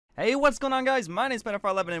Hey, what's going on, guys? My name's Panda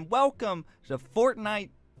and welcome to Fortnite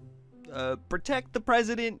Protect the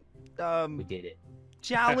President We did it.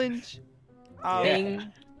 challenge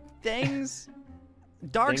things.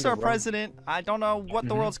 Dark's our president. I don't know what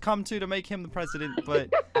the world's come to make him the president,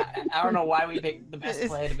 but I don't know why we picked the best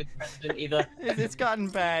player to be the president either. it's gotten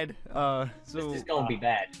bad. So It's gonna be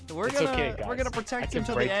bad. we're gonna protect him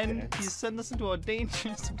till the end. He's sending us into a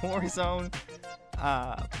dangerous war zone.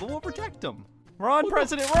 But we'll protect him. Run,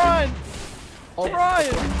 President, run! Run!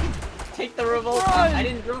 Take the revolt. Run! I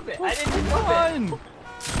didn't drop it. I didn't drop Run!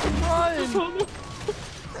 Run!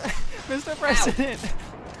 Mr. President!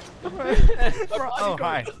 Oh,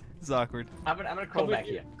 hi. This is awkward. I'm gonna crawl back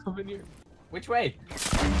here. Come in here. Which way?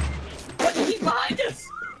 What? He's behind us!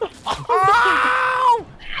 Oh!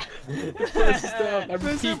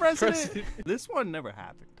 Mr. President! This one never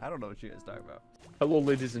happened. I don't know what you guys talking about. Hello,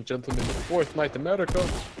 ladies and gentlemen of Fortnite America.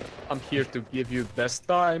 I'm here to give you best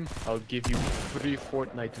time. I'll give you free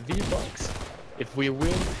Fortnite V-Bucks. If we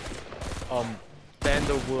win,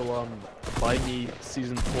 Panda will buy me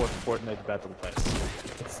Season 4 Fortnite Battle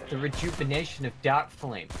Pass. It's the rejuvenation of Dark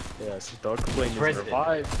Flame. Yes, Dark Flame is President.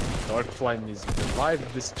 revived. Dark Flame is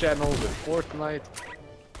revived this channel with Fortnite.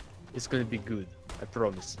 It's gonna be good, I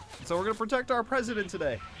promise. So we're gonna protect our president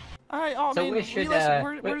today. Alright, oh So man, we should,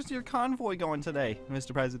 where's your convoy going today,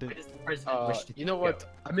 Mr. President? Where does the president wish to You know go? what?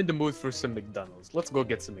 I'm in the mood for some McDonald's. Let's go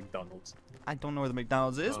get some McDonald's. I don't know where the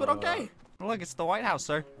McDonald's is, but okay. Look, it's the White House,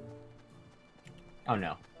 sir. Oh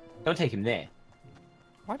no. Don't take him there.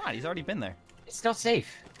 Why not? He's already been there. It's not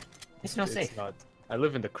safe. It's not safe. It's not. I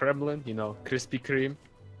live in the Kremlin, you know, Krispy Kreme.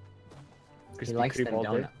 He likes them all day.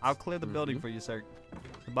 donuts. I'll clear the building for you, sir.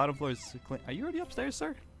 The bottom floor is clean. Are you already upstairs,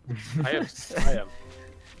 sir? I am. I am.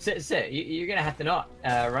 Sir, you're gonna have to not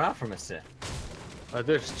run off from us, sir.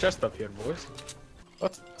 There's chest up here, boys.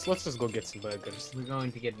 Let's just go get some burgers. We're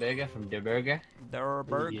going to get burger from Der Burger. Der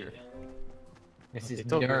Burger. Yeah. This is They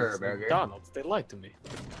told me Der it's Burger. McDonald's. They lied to me.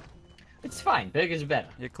 It's fine. Burger's better.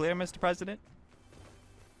 You clear, Mr. President?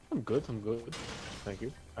 I'm good. I'm good. Thank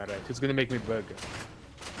you. All right. Who's gonna make me burger?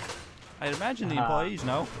 I'd imagine the employees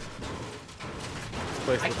know. This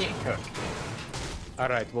place I looks- can't cook. All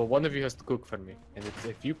right. Well, one of you has to cook for me, and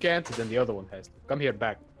if you can't, then the other one has to. Come here,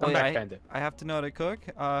 back. Come back, Panda. I have to know how to cook.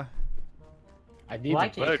 I need Well, I a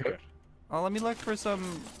can't burger. cook. Well, let me look for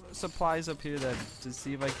some supplies up here then to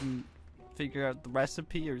see if I can figure out the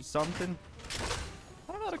recipe or something.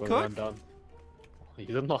 I don't know how to Go cook. run down.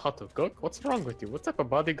 You don't know how to cook? What's wrong with you? What type of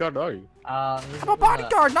bodyguard are you? There's I'm a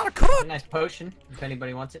bodyguard, not a cook. a nice potion, if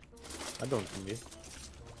anybody wants it. I don't need it.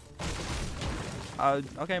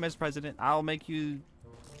 Okay, Mr. President, I'll make you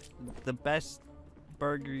the best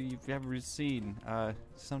burger you've ever seen.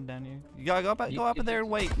 Some down here. You gotta go up in there and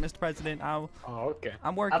wait, Mr. President. Oh, okay.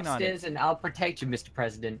 I'm working on it. Upstairs, and I'll protect you, Mr.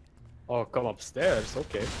 President. Oh, come upstairs.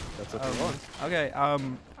 Okay, that's what you want. Okay.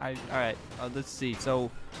 Alright. Let's see.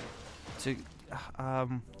 So, so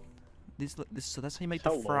that's how you make the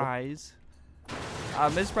Hello. fries.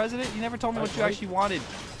 Mr. President, you never told me what you actually wanted.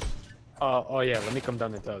 Oh yeah, let me come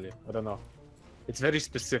down and tell you. I don't know. It's very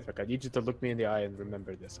specific. I need you to look me in the eye and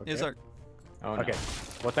remember this, okay? Yes, sir. Oh no. Okay.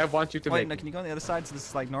 What I want you to Wait, make... no, can you go on the other side so this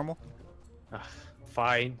is like normal?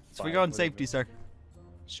 Fine. So we fine, go in whatever. safety, sir.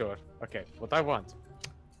 Sure. Okay. What I want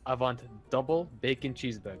double bacon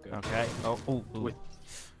cheeseburger. Okay. Oh, ooh. With...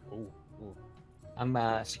 Ooh, ooh. I'm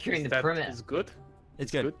securing Is the that perimeter. is good?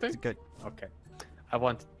 It's good. good thing? It's good. Okay. I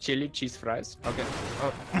want chili cheese fries. Okay.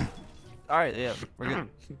 Oh. Alright, yeah, we're good.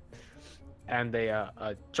 And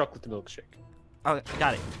a chocolate milkshake. Oh,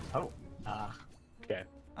 got it. Oh. Okay.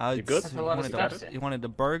 You good? That's a lot of stuff. You wanted a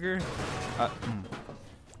burger,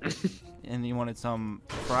 and you wanted some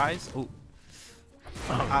fries. Ooh.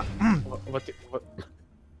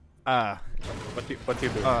 What do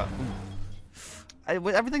you do?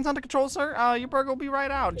 Everything's under control, sir. Your burger will be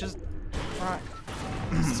right out. Just right.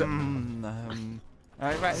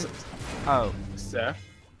 Right. Oh. Sir,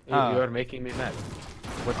 you Oh. are making me mad.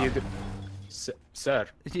 What do you do? Sir,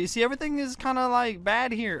 You see, everything is kind of like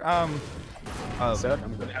bad here. sir,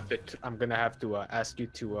 I'm gonna have to ask you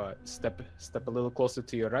to step a little closer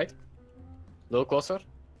to your right. A little closer.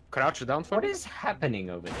 Crouch down for What me. is happening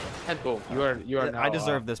over there? And boom. You are now. I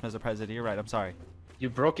deserve this, Mr. President. You're right. I'm sorry. You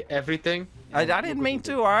broke everything. I and didn't look mean what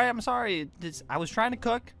you to. did. All right. I'm sorry. I was trying to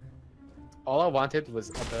cook. All I wanted was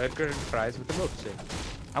a burger and fries with a milkshake.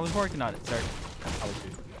 I was working on it, sir.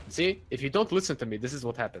 See, if you don't listen to me, this is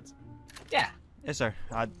what happens. Yeah. Yes, sir.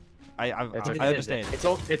 I That's okay. understand.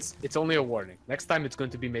 It's only a warning. Next time, it's going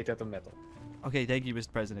to be made out of metal. Okay, thank you,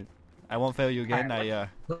 Mr. President. I won't fail you again. Alright,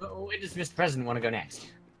 Where does Mr. President want to go next?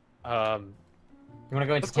 Um, You want to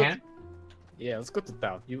go into Let's go- town? Yeah, let's go to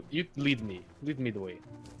town. You lead me. Lead me the way.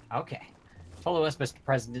 Okay. Follow us, Mr.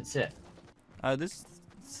 President, sir. This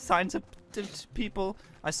signs up to people.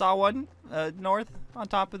 I saw one north on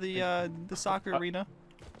top of the soccer arena.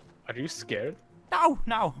 Are you scared?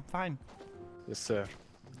 No, I'm fine. Yes, sir.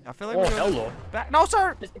 I feel like Oh, we're going hello. back. No,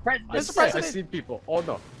 sir. Mr. President, Mr. sir. President. I see people. Oh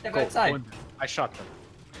no. Step Go. outside. I shot them.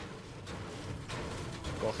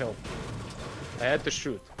 Go help. I had to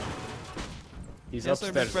shoot. He's Yes, sir,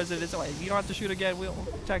 upstairs. Mr. President. It's all right. You don't have to shoot again. We'll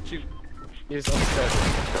protect you. He's upstairs.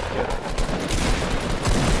 Yeah.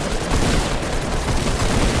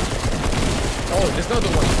 Oh, there's another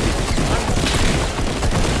one.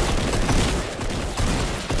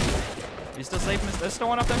 You still safe, Mr. There's still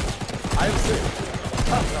one up there? I'm safe.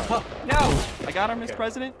 Oh, no. I got her, Mr. Okay.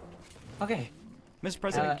 President. Okay. Mr.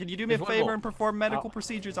 President, can you do me a there's one favor more. and perform medical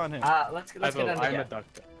procedures on him? Let's I get will. under I'm here. a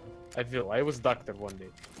doctor. I will. I was doctor one day.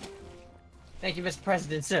 Thank you, Mr.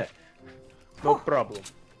 President, sir. No problem.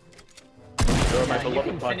 You're my Now, you beloved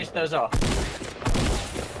can body. finish those off.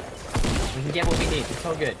 We can get what we need. It's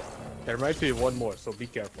all good. There might be one more, so be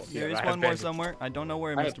careful. There Yeah, is I one have more bandage. somewhere. I don't know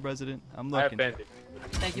where, I have- Mr. President. I'm I have looking. bandage.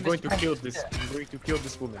 Thank you, I'm going Mr. to kill President, this. sir. I'm going to kill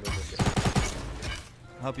this woman over there.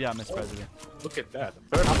 I'll help you out, Mr. President. Look at that.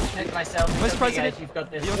 I'll Perfect. protect myself. It's Mr. okay, President, guys, you've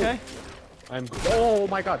got this. You okay? I'm good. Oh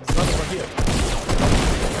my god, there's another one here.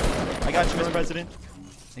 I got you, Mr. President.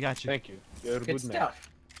 I got you. Thank you. You're a Good good man. stuff.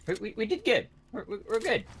 We did good. We're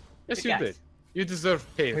good. Yes, Good you guys. did. You deserve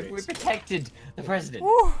pay We raise. protected the president.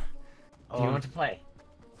 Woo. Do you want to play,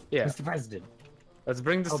 Yeah. Mr. President? Let's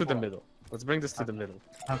bring this Oh, to the boy. middle. Let's bring this to the middle.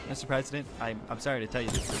 Mr. President, I'm sorry to tell you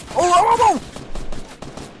this. Oh!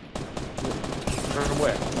 From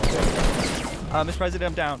where? Mr. President,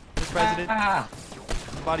 I'm down. Mr. President, Ah,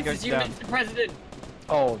 the bodyguard's this is you, down. Mr. President.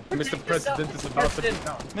 Oh, Protect Mr. President yourself, is Mr. about to be President.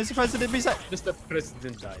 down. Mr. President, be safe. Mr.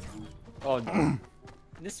 President died. Oh no.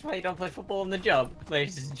 This is why you don't play football on the job,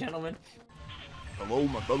 ladies and gentlemen. Hello,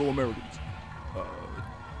 my fellow Americans.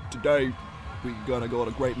 Today we're gonna go on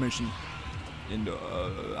a great mission in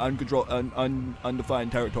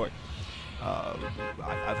undefined territory.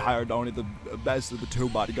 I've hired only the best of the two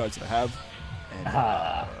bodyguards I have, and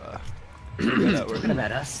Talking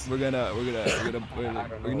about us. we're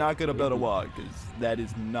not gonna build a wall because that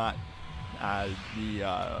is not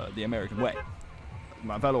the American way.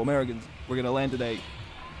 My fellow Americans, we're gonna land today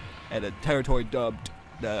at a territory dubbed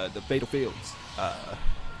the Fatal Fields.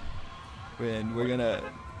 And we're gonna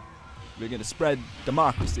spread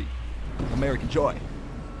democracy, American joy.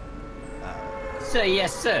 Sir,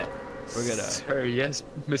 yes, sir. We're gonna Sir, yes,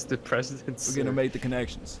 Mr. President. we're gonna make the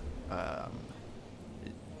connections.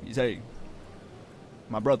 You say,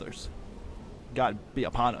 my brothers, God be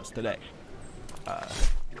upon us today.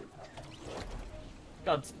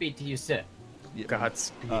 Godspeed to you, sir. Yeah,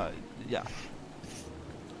 Godspeed. yeah.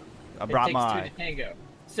 I It brought takes two my to tango.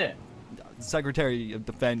 Sir, Secretary of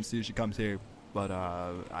Defense usually comes here, but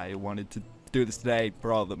I wanted to do this today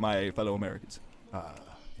for all of my fellow Americans.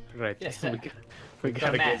 Right. Yes, sir. We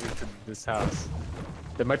gotta man. get into this house.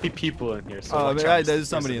 There might be people in here, so Oh, watch out, there's Mr.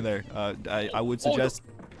 somebody in President. there. I would suggest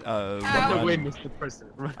Run run. away, Mr.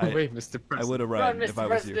 President. Run away, Mr. President. I would have run, run Mr. if I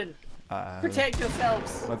was you. President. Uh, Protect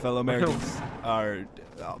yourselves. my fellow Americans are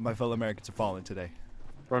fallen today.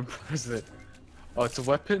 Run, President. Oh, it's a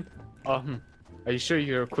weapon? Are you sure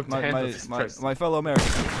you're equipped to handle this, President? My fellow Americans.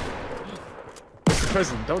 Mr.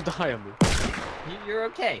 President, don't die on me. You're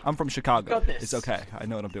okay. I'm from Chicago. got this. It's okay. I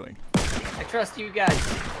know what I'm doing. I trust you guys.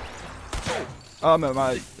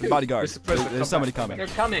 My bodyguard. Mr. President, There's come somebody back. coming. They're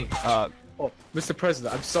coming. Oh, Mr.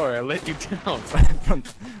 President, I'm sorry, I let you down.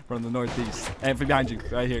 from the northeast and from behind you,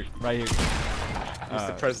 right here.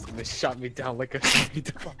 Mr. President, they shot me down like a shot me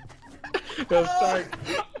down. I'm sorry.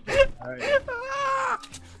 Alright.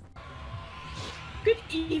 Good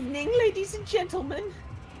evening, ladies and gentlemen.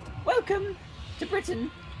 Welcome to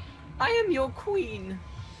Britain. I am your queen.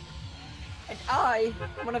 And I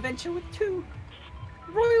want to venture with two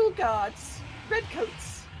royal guards,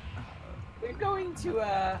 redcoats. We're going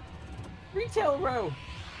to, Retail Row.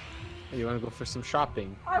 You wanna go for some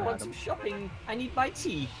shopping? I want madam? some shopping. I need my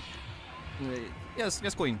tea. Yes,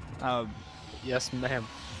 Queen. Yes, ma'am.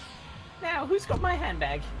 Now, who's got my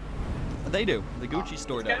handbag? They do. The Gucci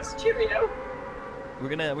store does. Cheerio. We're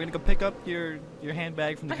gonna go pick up your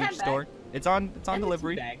handbag from the My Gucci handbag? store. It's on And the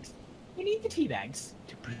delivery. tea bags. We need the tea bags.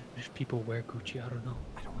 Do British people wear Gucci? I don't know.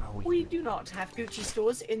 I don't know. We do not have Gucci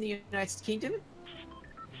stores in the United Kingdom.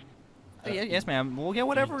 Yes, ma'am. We'll get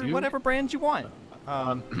You do? whatever brands you want.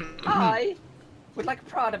 I would like a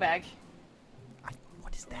Prada bag.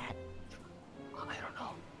 What is that? I don't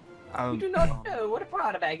know. You do not know what a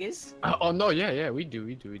Prada bag is. Oh no, yeah, we do.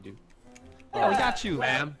 Yeah, we got you.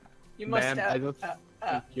 Ma'am. You must. Ma'am, I don't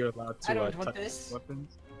think you're allowed to I don't want touch this.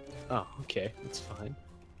 weapons. Oh, okay, that's fine.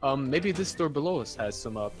 Maybe this store below us has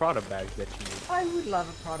some Prada bags that you need. I would love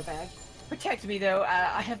a Prada bag. Protect me though.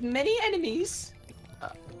 I have many enemies.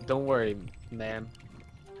 Don't worry, ma'am.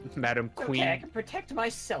 Madam Queen. Okay, I can protect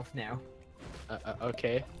myself now.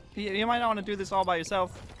 Okay. You might not want to do this all by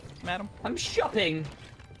yourself, madam. I'm shopping.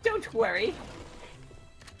 Don't worry.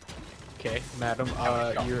 Okay, madam.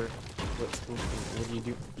 You're. What do you do?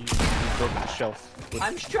 You broke the shelf.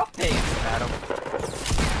 I'm shopping.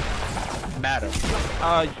 Madam.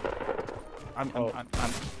 I'm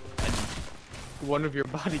One of your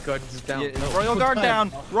bodyguards is down. yeah, No, Royal Guard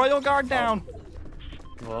down. Royal Guard down.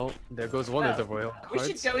 Well, there goes one of the royal We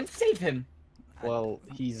guards. should go and save him. Well,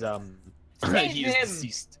 he's Save he is him!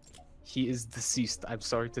 deceased. He is deceased. I'm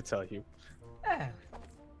sorry to tell you. Oh.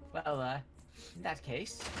 Well, in that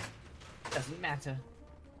case, doesn't matter.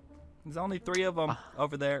 There's only 3 of them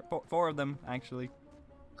over there. 4 of them actually.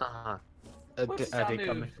 What's Are our they move?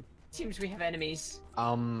 coming? Seems we have enemies.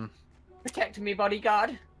 Protect Protect me,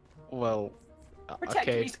 bodyguard. Well, Protect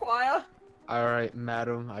okay. me, squire. All right,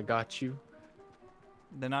 madam, I got you.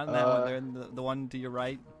 They're not in that one. They're in the one to your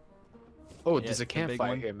right. Oh, Yeah, there's a the big campfire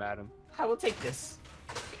one. here, madam. I will take this.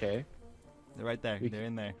 Okay. They're right there. They're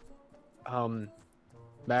in there.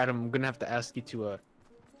 Madam, I'm gonna have to ask you to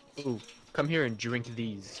ooh, come here and drink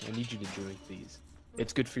these. I need you to drink these.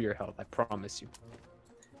 It's good for your health, I promise you.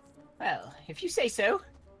 Well, if you say so.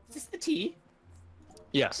 Is this the tea?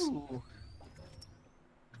 Yes. Ooh.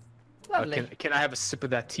 Lovely. Can I have a sip of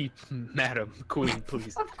that tea, madam, queen,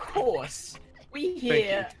 please? Of course. We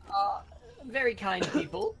here are very kind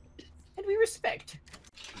people, and we respect.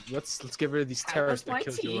 Let's get rid of these How terrorists was my that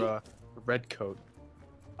killed tea? your red coat.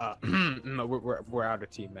 No, we're out of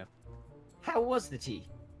tea, man. How was the tea?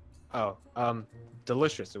 Oh,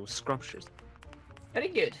 delicious. It was scrumptious. Very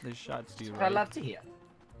good. There's shots to your What I right. love to hear.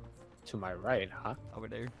 To my right, huh? Over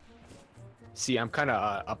there. See, I'm kind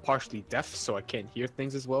of partially deaf, so I can't hear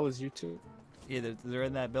things as well as you two. Yeah, they're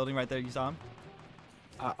in that building right there. You saw them?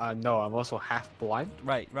 No, I'm also half blind.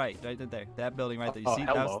 Right there. That building right there. You Oh, see?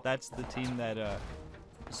 hello. That's the team that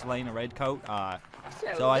slain a red coat. So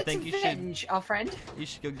I let's think you should- avenge our friend. You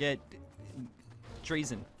should go get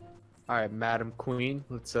treason. All right, Madam Queen,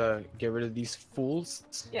 let's get rid of these fools.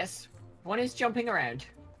 Yes, one is jumping around.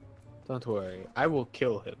 Don't worry, I will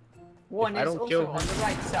kill him. One I is don't kill also on him- the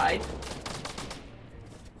right side.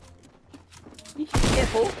 Be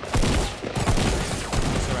careful.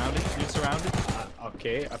 You're surrounded.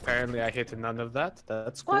 Okay, apparently I hit none of that.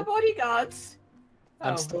 That's cool. My bodyguards.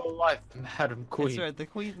 I'm Oh. still alive, Madam Queen. That's right.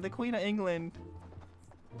 The Queen of England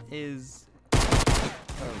is.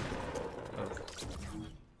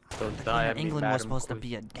 Don't die at me, England was Madam supposed to Queen.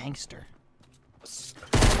 be a gangster.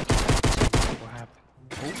 What happened?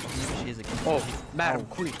 Oh, she is a gangster. Oh, Madam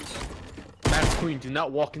Queen. Madam Queen, do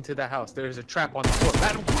not walk into that house. There is a trap on the floor.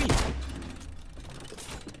 Madam Queen!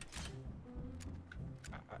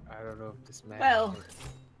 I don't know if this man... Well,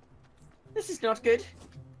 this is not good.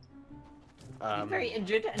 I'm very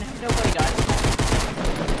injured and have no bodyguards.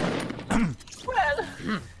 Well,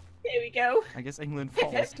 here we go. I guess England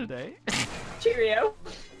falls today. Cheerio.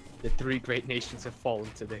 The 3 great nations have fallen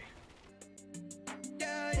today.